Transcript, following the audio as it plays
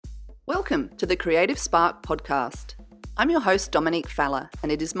Welcome to the Creative Spark podcast. I'm your host, Dominique Faller, and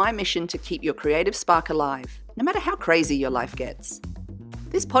it is my mission to keep your creative spark alive, no matter how crazy your life gets.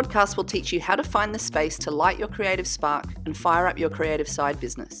 This podcast will teach you how to find the space to light your creative spark and fire up your creative side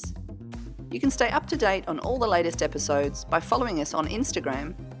business. You can stay up to date on all the latest episodes by following us on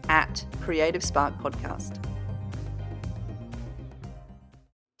Instagram at Creative Spark Podcast.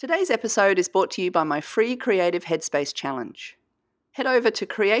 Today's episode is brought to you by my free Creative Headspace Challenge. Head over to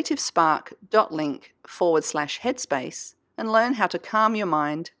creativespark.link/headspace and learn how to calm your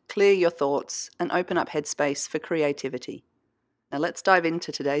mind, clear your thoughts, and open up headspace for creativity. Now let's dive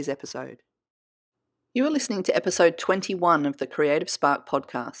into today's episode. You are listening to episode 21 of the Creative Spark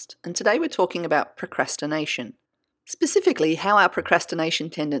podcast, and today we're talking about procrastination. Specifically, how our procrastination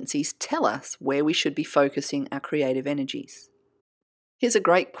tendencies tell us where we should be focusing our creative energies. Here's a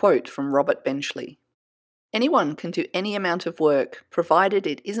great quote from Robert Benchley. Anyone can do any amount of work, provided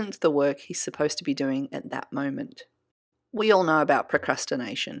it isn't the work he's supposed to be doing at that moment. We all know about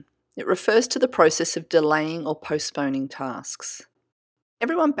procrastination. It refers to the process of delaying or postponing tasks.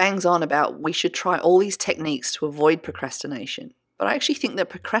 Everyone bangs on about we should try all these techniques to avoid procrastination, but I actually think that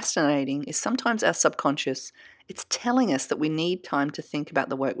procrastinating is sometimes our subconscious. It's telling us that we need time to think about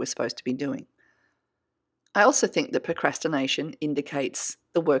the work we're supposed to be doing. I also think that procrastination indicates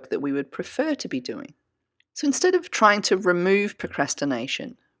the work that we would prefer to be doing. So instead of trying to remove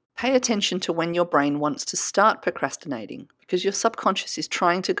procrastination, pay attention to when your brain wants to start procrastinating because your subconscious is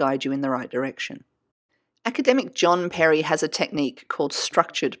trying to guide you in the right direction. Academic John Perry has a technique called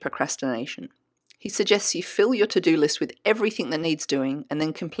structured procrastination. He suggests you fill your to-do list with everything that needs doing and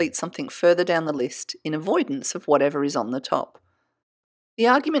then complete something further down the list in avoidance of whatever is on the top. The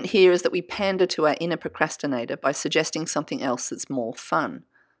argument here is that we pander to our inner procrastinator by suggesting something else that's more fun.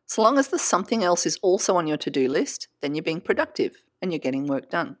 So long as the something else is also on your to-do list, then you're being productive and you're getting work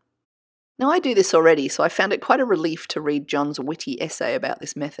done. Now, I do this already, so I found it quite a relief to read John's witty essay about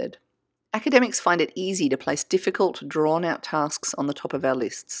this method. Academics find it easy to place difficult, drawn-out tasks on the top of our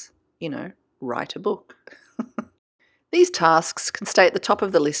lists. Write a book. These tasks can stay at the top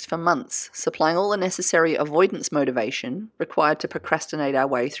of the list for months, supplying all the necessary avoidance motivation required to procrastinate our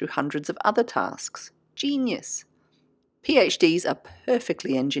way through hundreds of other tasks. Genius! PhDs are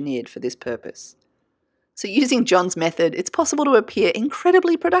perfectly engineered for this purpose. So using John's method, it's possible to appear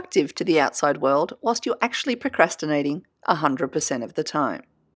incredibly productive to the outside world whilst you're actually procrastinating 100% of the time.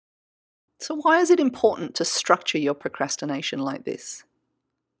 So why is it important to structure your procrastination like this?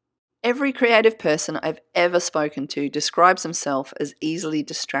 Every creative person I've ever spoken to describes themselves as easily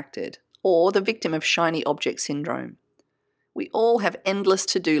distracted or the victim of shiny object syndrome. We all have endless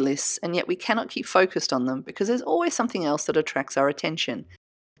to-do lists, and yet we cannot keep focused on them because there's always something else that attracts our attention.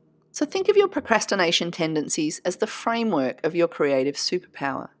 So think of your procrastination tendencies as the framework of your creative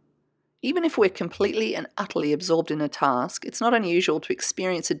superpower. Even if we're completely and utterly absorbed in a task, it's not unusual to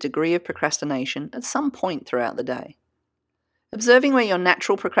experience a degree of procrastination at some point throughout the day. Observing where your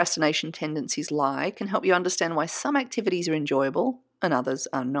natural procrastination tendencies lie can help you understand why some activities are enjoyable and others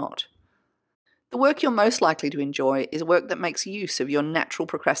are not. The work you're most likely to enjoy is work that makes use of your natural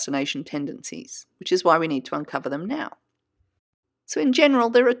procrastination tendencies, which is why we need to uncover them now. So in general,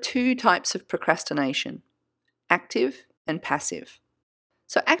 there are two types of procrastination: active and passive.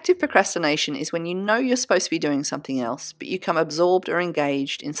 So active procrastination is when you know you're supposed to be doing something else, but you become absorbed or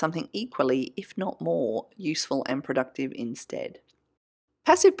engaged in something equally, if not more, useful and productive instead.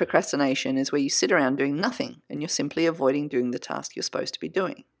 Passive procrastination is where you sit around doing nothing and you're simply avoiding doing the task you're supposed to be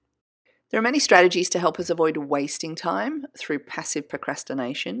doing. There are many strategies to help us avoid wasting time through passive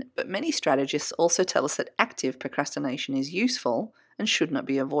procrastination, but many strategists also tell us that active procrastination is useful and should not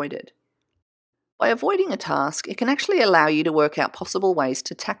be avoided. By avoiding a task, it can actually allow you to work out possible ways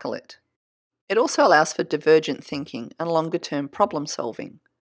to tackle it. It also allows for divergent thinking and longer-term problem solving.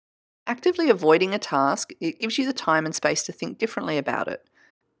 Actively avoiding a task, it gives you the time and space to think differently about it.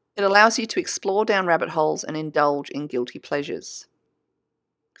 It allows you to explore down rabbit holes and indulge in guilty pleasures.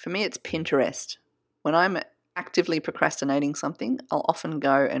 For me, it's Pinterest. When I'm actively procrastinating something, I'll often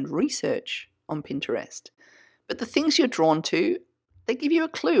go and research on Pinterest. But the things you're drawn to, they give you a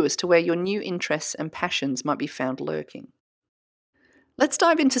clue as to where your new interests and passions might be found lurking. Let's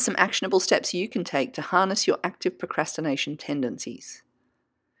dive into some actionable steps you can take to harness your active procrastination tendencies.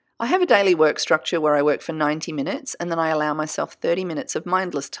 I have a daily work structure where I work for 90 minutes and then I allow myself 30 minutes of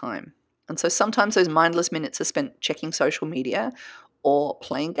mindless time. And so sometimes those mindless minutes are spent checking social media or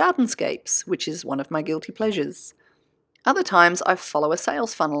playing Gardenscapes, which is one of my guilty pleasures. Other times I follow a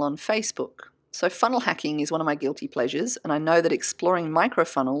sales funnel on Facebook, So funnel hacking is one of my guilty pleasures, and I know that exploring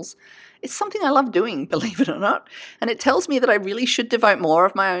microfunnels is something I love doing, believe it or not, and it tells me that I really should devote more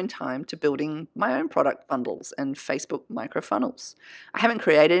of my own time to building my own product bundles and Facebook microfunnels. I haven't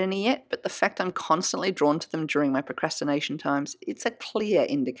created any yet, but the fact I'm constantly drawn to them during my procrastination times, it's a clear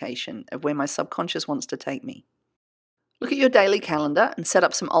indication of where my subconscious wants to take me. Look at your daily calendar and set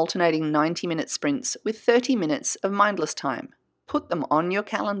up some alternating 90-minute sprints with 30 minutes of mindless time. Put them on your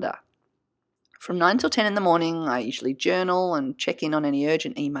calendar. From 9 till 10 in the morning, I usually journal and check in on any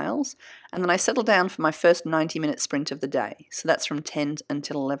urgent emails, and then I settle down for my first 90-minute sprint of the day, so that's from 10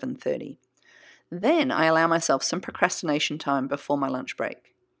 until 11:30. Then I allow myself some procrastination time before my lunch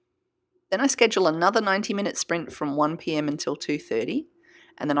break. Then I schedule another 90-minute sprint from 1 p.m. until 2:30,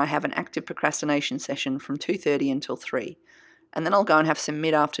 and then I have an active procrastination session from 2:30 until 3, and then I'll go and have some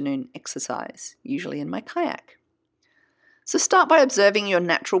mid-afternoon exercise, usually in my kayak. So start by observing your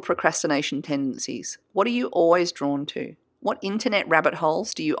natural procrastination tendencies. What are you always drawn to? What internet rabbit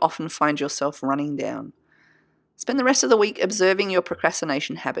holes do you often find yourself running down? Spend the rest of the week observing your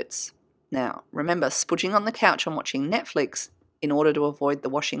procrastination habits. Now, remember, spudging on the couch and watching Netflix in order to avoid the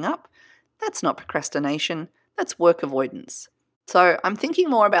washing up, that's not procrastination, that's work avoidance. So I'm thinking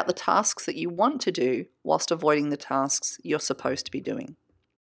more about the tasks that you want to do whilst avoiding the tasks you're supposed to be doing.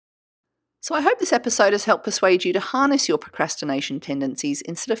 So I hope this episode has helped persuade you to harness your procrastination tendencies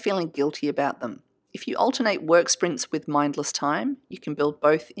instead of feeling guilty about them. If you alternate work sprints with mindless time, you can build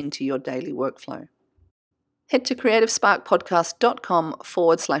both into your daily workflow. Head to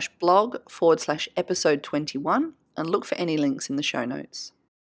creativesparkpodcast.com/blog/episode 21 and look for any links in the show notes.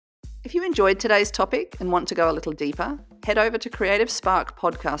 If you enjoyed today's topic and want to go a little deeper, head over to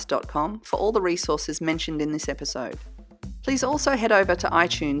creativesparkpodcast.com for all the resources mentioned in this episode. Please also head over to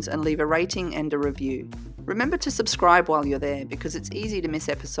iTunes and leave a rating and a review. Remember to subscribe while you're there because it's easy to miss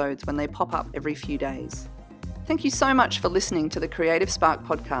episodes when they pop up every few days. Thank you so much for listening to the Creative Spark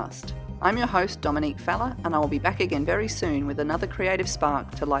podcast. I'm your host, Dominique Falla, and I will be back again very soon with another creative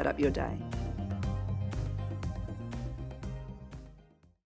spark to light up your day.